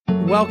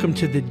Welcome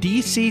to the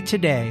DC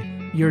Today,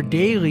 your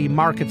daily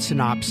market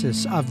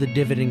synopsis of the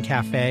Dividend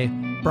Cafe,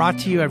 brought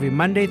to you every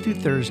Monday through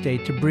Thursday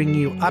to bring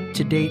you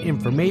up-to-date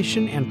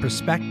information and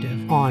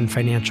perspective on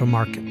financial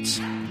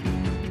markets.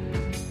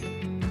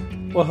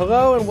 Well,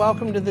 hello and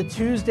welcome to the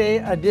Tuesday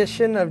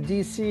edition of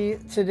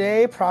DC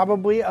Today.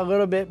 Probably a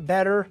little bit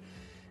better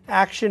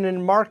action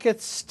in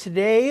markets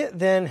today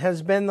than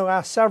has been the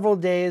last several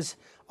days,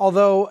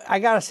 although I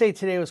gotta say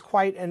today was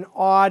quite an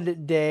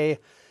odd day.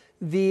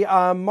 The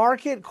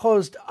market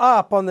closed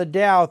up on the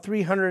Dow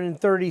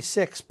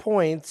 336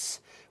 points,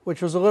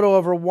 which was a little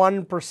over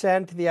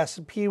 1%. The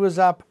S&P was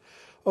up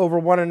over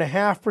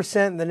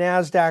 1.5%. The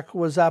NASDAQ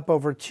was up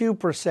over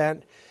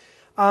 2%.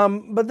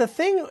 But the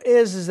thing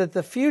is that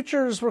the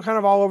futures were kind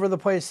of all over the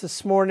place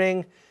this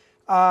morning,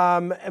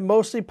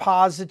 mostly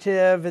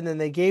positive, and then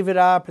they gave it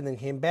up and then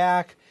came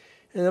back.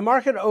 And the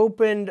market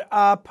opened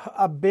up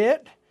a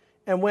bit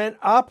and went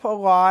up a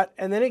lot,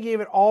 and then it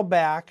gave it all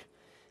back.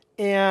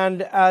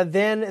 And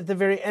then at the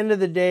very end of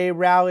the day,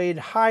 rallied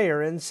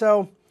higher. And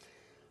so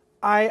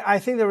I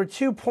think there were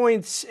 2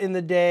 points in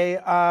the day.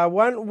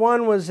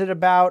 One was at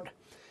about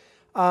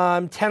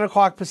 10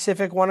 o'clock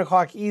Pacific, 1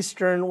 o'clock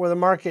Eastern, where the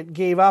market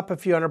gave up a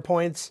few hundred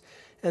points.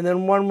 And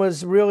then one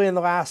was really in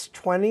the last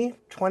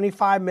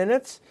 25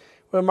 minutes,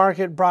 where the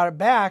market brought it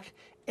back.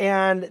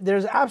 And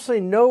there's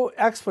absolutely no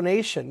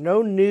explanation,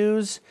 no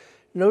news,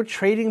 no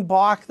trading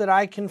block that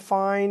I can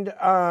find.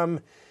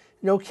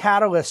 No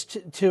catalyst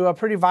to a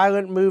pretty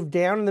violent move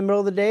down in the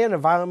middle of the day and a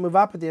violent move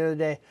up at the end of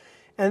the day.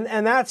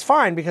 And that's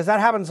fine, because that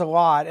happens a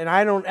lot. And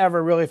I don't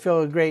ever really feel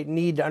a great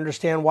need to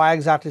understand why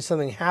exactly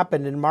something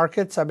happened in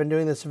markets. I've been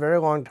doing this a very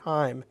long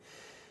time.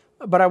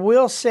 But I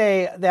will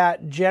say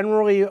that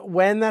generally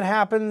when that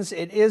happens,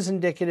 it is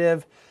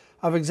indicative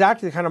of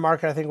exactly the kind of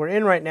market I think we're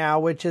in right now,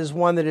 which is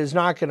one that is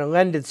not going to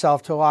lend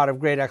itself to a lot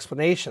of great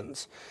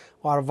explanations.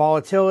 A lot of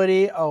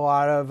volatility, a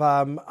lot of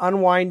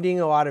unwinding,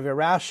 a lot of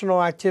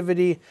irrational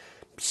activity.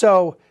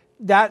 So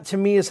that, to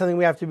me, is something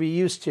we have to be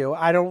used to.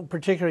 I don't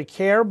particularly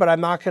care, but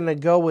I'm not going to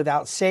go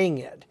without saying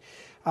it.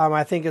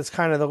 I think it's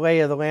kind of the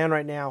lay of the land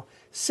right now.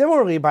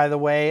 Similarly, by the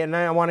way, and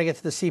I want to get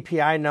to the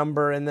CPI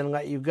number and then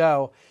let you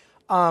go,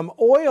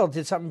 oil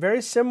did something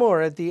very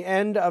similar at the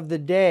end of the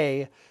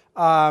day.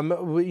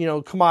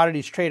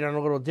 Commodities trade on a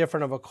little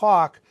different of a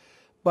clock,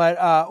 but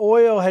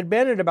oil had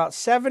been at about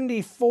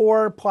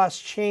 74 plus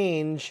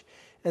change,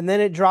 and then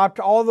it dropped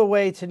all the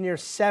way to near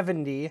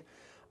 70.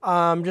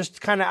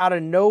 Just kind of out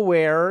of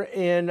nowhere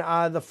in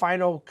the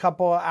final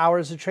couple of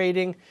hours of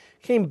trading.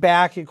 Came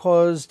back, it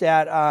closed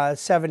at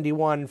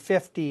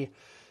 71.50,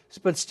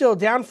 but still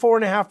down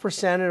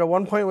 4.5%. At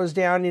one point was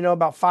down,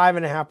 about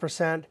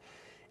 5.5%.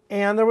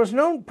 And there was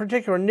no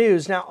particular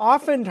news. Now,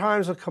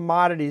 oftentimes with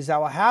commodities that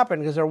will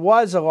happen because there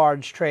was a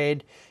large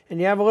trade and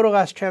you have a little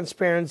less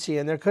transparency,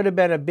 and there could have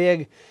been a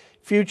big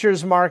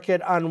futures market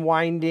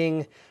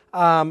unwinding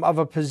of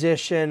a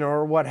position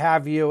or what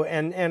have you.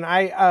 And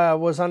I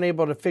was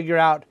unable to figure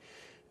out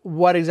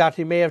what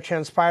exactly may have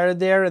transpired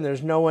there. And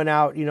there's no one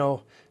out,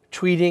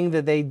 tweeting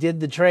that they did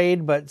the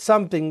trade, but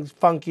something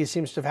funky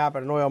seems to have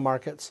happened in oil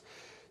markets.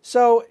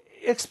 So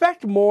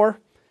expect more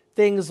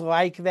things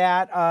like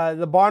that.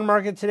 The bond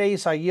market today, you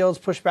saw yields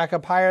push back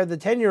up higher. The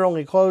 10-year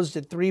only closed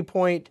at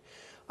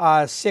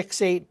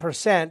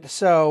 3.68%.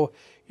 So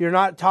you're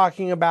not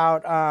talking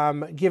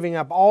about giving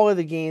up all of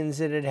the gains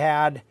that it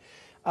had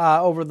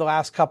over the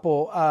last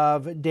couple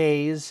of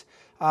days.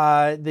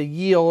 The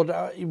yield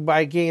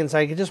by gains,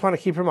 I just want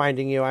to keep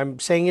reminding you, I'm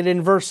saying it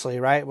inversely,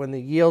 right? When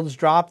the yields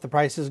drop, the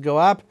prices go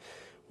up.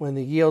 When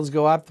the yields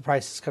go up, the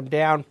prices come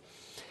down.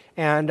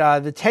 And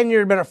the 10-year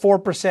had been at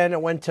 4%.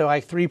 It went to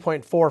like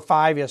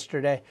 3.45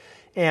 yesterday.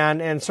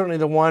 And certainly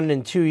the 1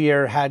 and 2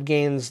 year had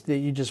gains that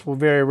you just will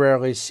very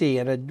rarely see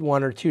in a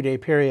 1 or 2 day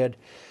period.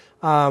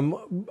 Yields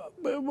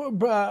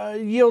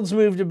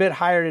moved a bit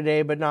higher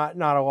today, but not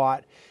a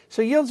lot.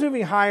 So yields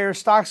moving higher,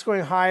 stocks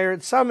going higher.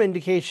 It's some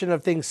indication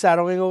of things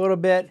settling a little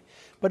bit,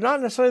 but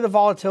not necessarily the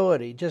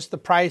volatility. Just the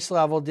price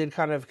level did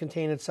kind of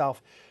contain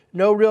itself.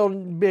 No real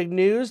big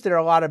news. There are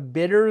a lot of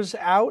bidders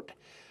out,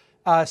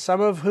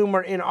 some of whom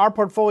are in our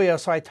portfolio.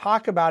 So I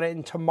talk about it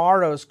in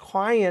tomorrow's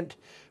client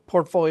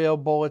portfolio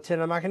bulletin.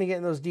 I'm not going to get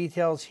into those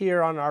details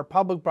here on our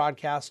public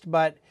broadcast,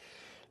 but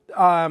there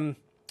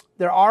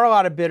are a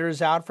lot of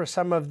bidders out for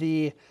some of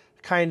the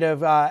kind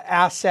of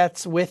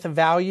assets with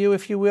value,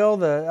 if you will,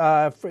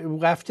 the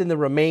left in the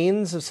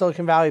remains of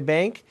Silicon Valley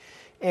Bank.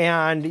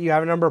 And you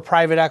have a number of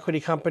private equity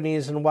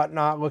companies and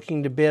whatnot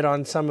looking to bid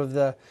on some of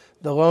the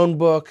loan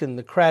book and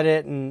the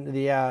credit and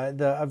the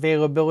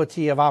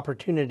availability of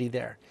opportunity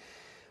there.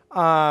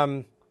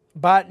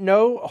 But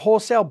no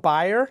wholesale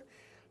buyer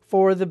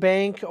for the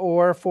bank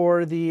or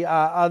for the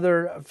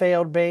other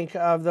failed bank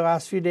of the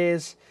last few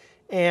days.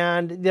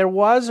 And there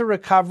was a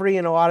recovery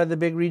in a lot of the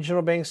big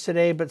regional banks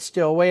today, but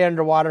still way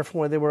underwater from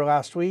where they were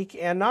last week.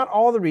 And not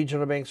all the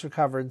regional banks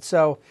recovered.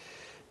 So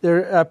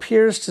there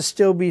appears to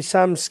still be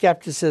some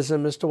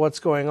skepticism as to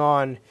what's going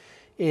on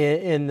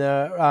in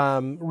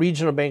the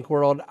regional bank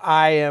world.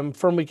 I am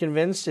firmly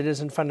convinced it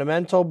isn't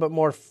fundamental, but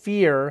more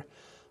fear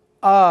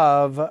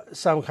of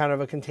some kind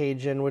of a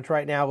contagion, which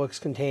right now looks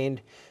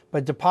contained.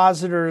 But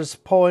depositors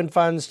pull in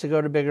funds to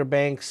go to bigger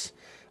banks,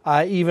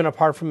 even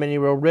apart from any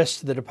real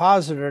risk to the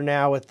depositor.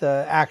 Now with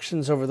the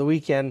actions over the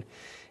weekend,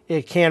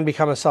 it can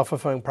become a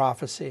self-fulfilling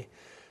prophecy.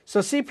 So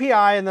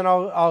CPI, and then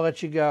I'll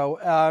let you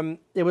go.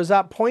 It was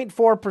up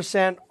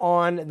 0.4%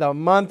 on the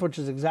month, which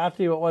is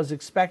exactly what was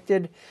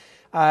expected.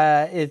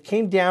 It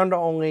came down to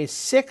only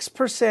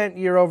 6%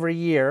 year over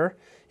year.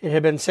 It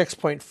had been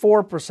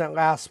 6.4%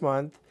 last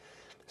month.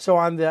 So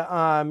on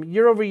the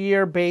year over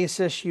year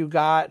basis, you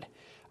got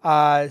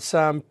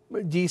some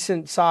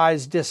decent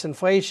sized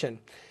disinflation.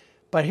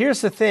 But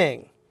here's the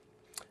thing.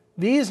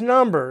 These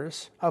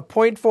numbers of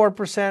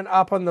 0.4%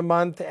 up on the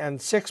month and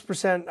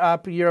 6%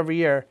 up year over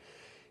year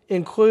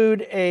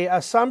include a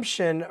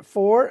assumption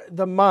for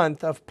the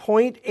month of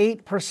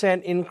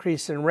 0.8%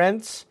 increase in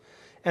rents,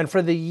 and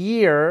for the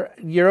year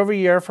over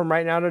year from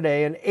right now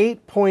today, an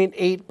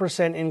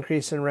 8.8%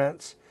 increase in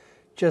rents.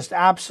 Just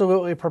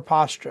absolutely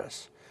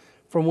preposterous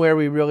from where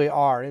we really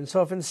are. And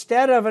so if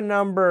instead of a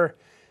number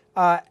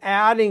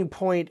adding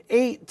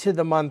 0.8 to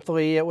the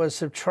monthly, it was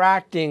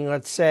subtracting,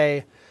 let's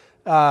say,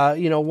 1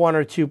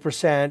 or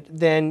 2%,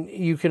 then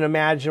you can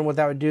imagine what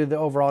that would do to the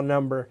overall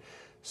number.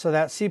 So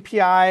that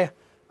CPI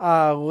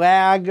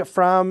lag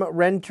from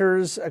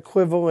renters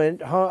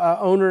equivalent,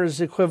 owners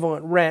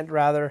equivalent rent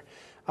rather,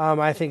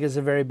 I think is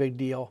a very big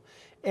deal.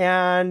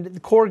 And the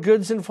core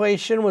goods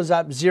inflation was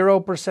up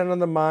 0% on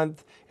the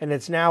month, and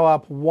it's now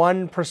up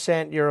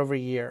 1% year over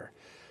year.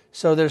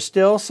 So there's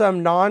still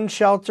some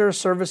non-shelter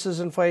services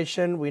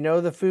inflation. We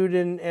know the food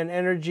and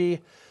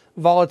energy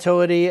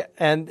volatility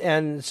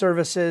and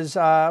services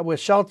with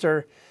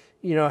shelter,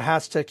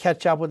 has to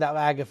catch up with that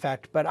lag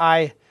effect. But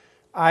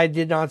I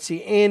did not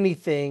see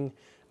anything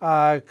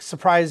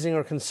surprising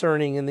or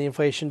concerning in the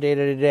inflation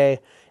data today.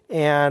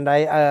 And I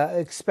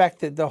expect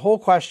that the whole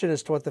question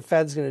as to what the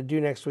Fed's going to do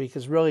next week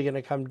is really going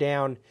to come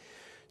down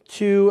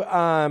to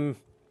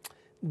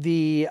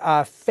the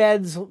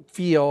Fed's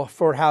feel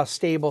for how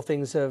stable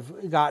things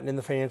have gotten in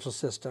the financial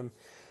system.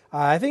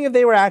 I think if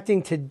they were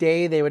acting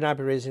today, they would not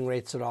be raising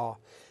rates at all.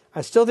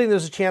 I still think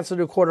there's a chance to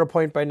do a quarter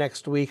point by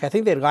next week. I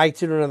think they'd like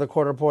to do another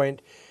quarter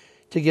point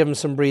to give them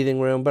some breathing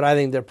room, but I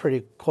think they're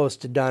pretty close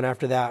to done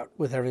after that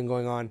with everything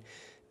going on.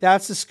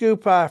 That's the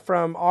scoop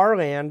from our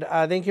land.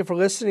 Thank you for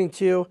listening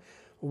to,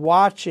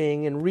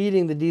 watching, and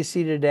reading the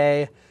DC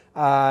Today.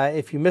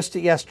 If you missed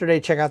it yesterday,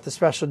 check out the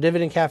special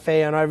Dividend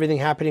Cafe on everything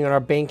happening on our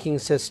banking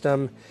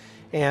system.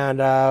 And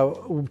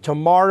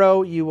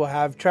tomorrow you will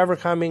have Trevor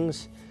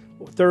Cummings.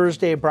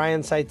 Thursday,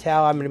 Brian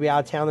Seitel. I'm going to be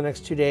out of town the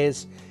next 2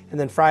 days. And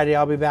then Friday,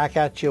 I'll be back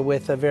at you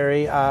with a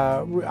very,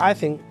 I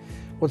think,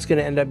 what's going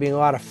to end up being a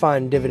lot of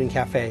fun Dividend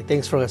Cafe.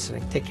 Thanks for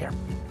listening. Take care.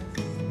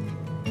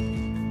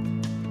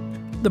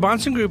 The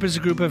Bahnsen Group is a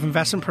group of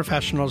investment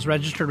professionals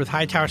registered with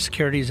Hightower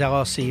Securities,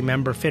 LLC,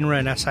 member FINRA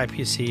and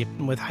SIPC,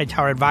 and with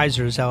Hightower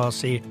Advisors,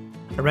 LLC,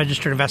 a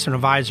registered investment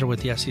advisor with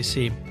the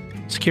SEC.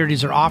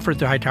 Securities are offered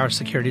through Hightower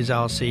Securities,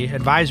 LLC.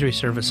 Advisory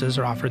services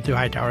are offered through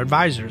Hightower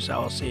Advisors,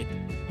 LLC.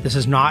 This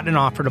is not an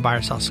offer to buy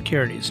or sell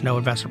securities. No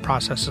investment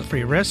process is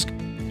free of risk.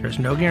 There is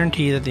no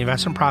guarantee that the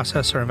investment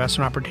process or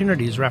investment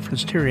opportunities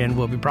referenced herein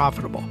will be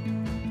profitable.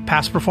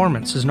 Past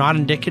performance is not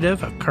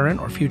indicative of current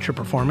or future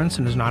performance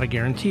and is not a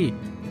guarantee.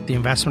 The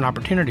investment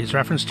opportunities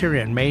referenced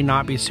herein may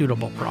not be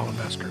suitable for all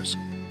investors.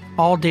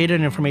 All data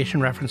and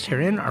information referenced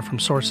herein are from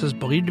sources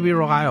believed to be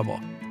reliable.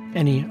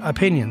 Any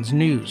opinions,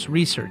 news,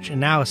 research,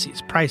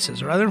 analyses,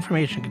 prices, or other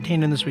information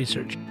contained in this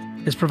research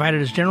is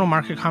provided as general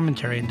market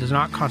commentary and does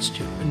not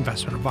constitute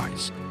investment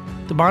advice.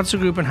 The Bahnsen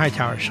Group and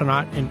Hightower shall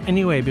not in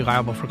any way be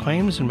liable for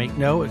claims and make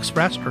no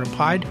expressed or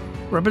implied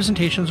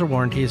representations or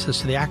warranties as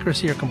to the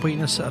accuracy or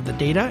completeness of the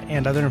data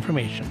and other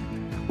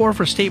information, or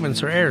for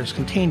statements or errors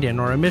contained in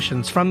or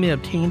omissions from the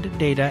obtained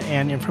data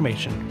and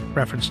information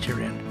referenced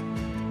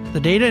herein. The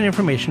data and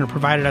information are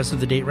provided as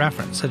of the date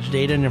referenced. Such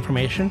data and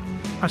information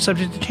are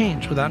subject to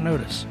change without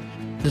notice.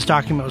 This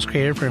document was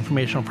created for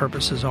informational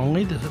purposes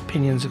only. The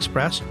opinions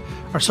expressed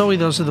are solely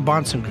those of the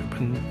Bahnsen Group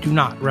and do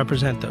not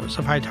represent those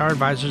of Hightower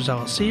Advisors,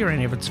 LLC, or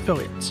any of its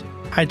affiliates.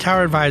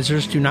 Hightower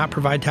Advisors do not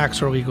provide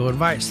tax or legal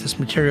advice. This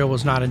material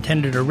was not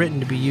intended or written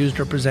to be used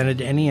or presented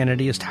to any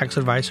entity as tax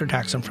advice or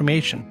tax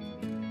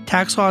information.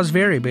 Tax laws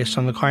vary based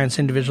on the client's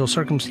individual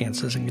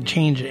circumstances and can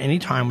change at any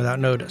time without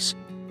notice.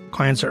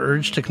 Clients are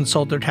urged to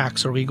consult their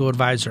tax or legal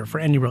advisor for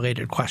any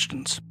related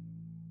questions.